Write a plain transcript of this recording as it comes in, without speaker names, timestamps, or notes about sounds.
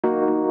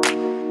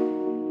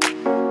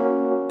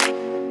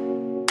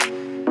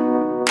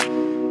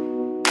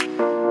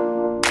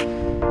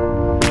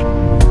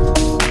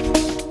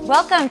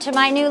Welcome to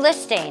my new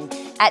listing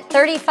at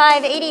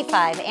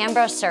 3585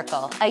 Ambrose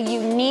Circle, a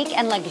unique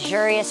and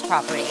luxurious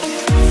property.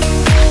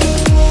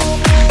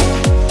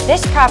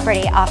 This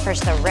property offers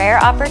the rare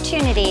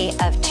opportunity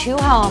of 2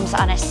 homes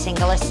on a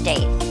single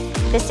estate.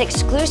 This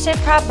exclusive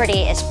property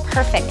is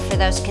perfect for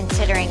those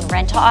considering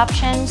rental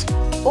options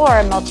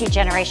or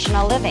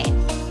multi-generational living.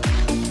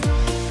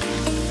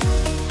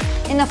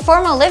 In the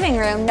formal living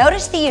room,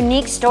 notice the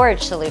unique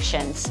storage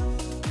solutions.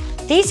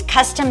 These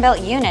custom-built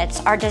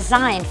units are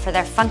designed for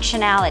their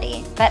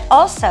functionality, but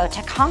also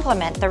to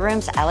complement the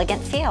room's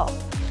elegant feel.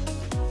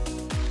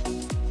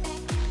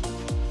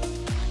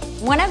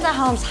 One of the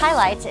home's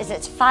highlights is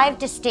its 5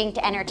 distinct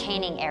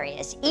entertaining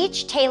areas,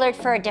 each tailored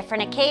for a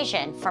different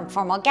occasion, from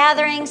formal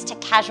gatherings to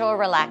casual,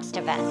 relaxed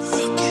events.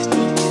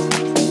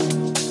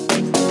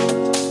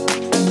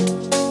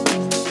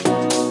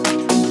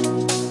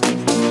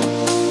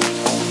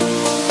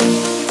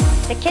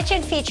 The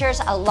kitchen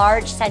features a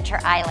large center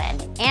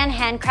island and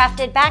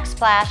handcrafted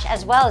backsplash,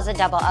 as well as a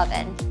double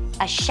oven.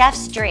 A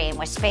chef's dream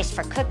with space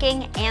for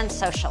cooking and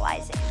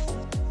socializing.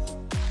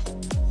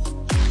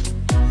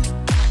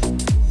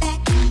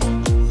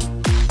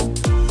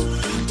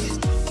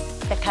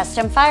 The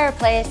custom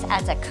fireplace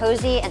adds a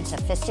cozy and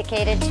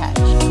sophisticated touch.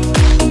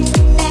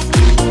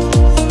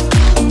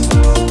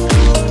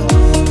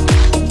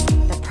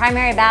 The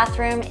primary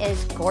bathroom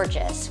is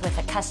gorgeous with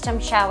a custom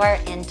shower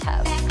and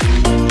tub.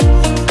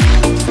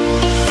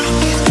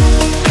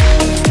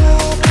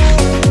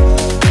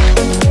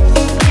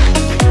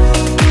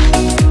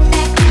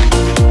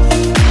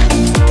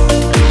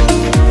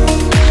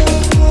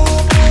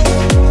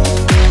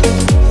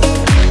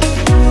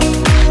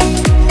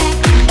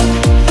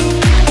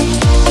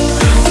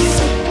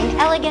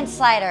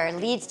 Slider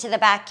leads to the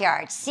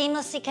backyard,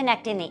 seamlessly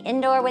connecting the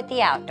indoor with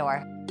the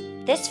outdoor.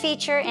 This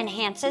feature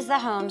enhances the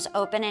home's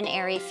open and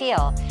airy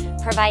feel,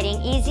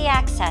 providing easy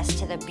access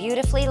to the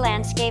beautifully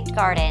landscaped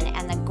garden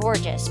and the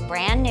gorgeous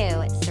brand new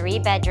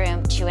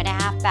 3-bedroom,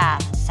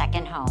 2.5-bath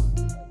second home.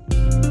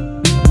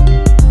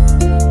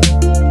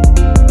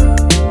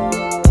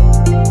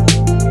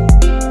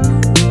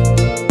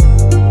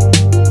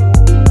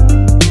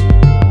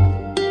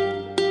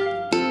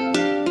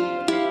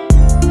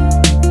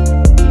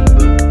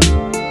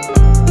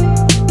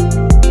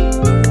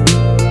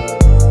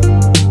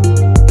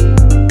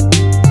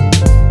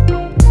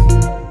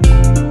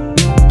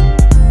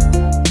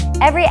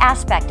 Every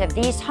aspect of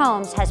these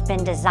homes has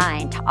been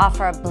designed to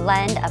offer a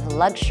blend of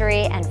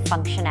luxury and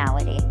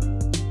functionality.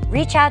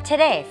 Reach out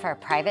today for a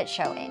private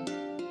showing.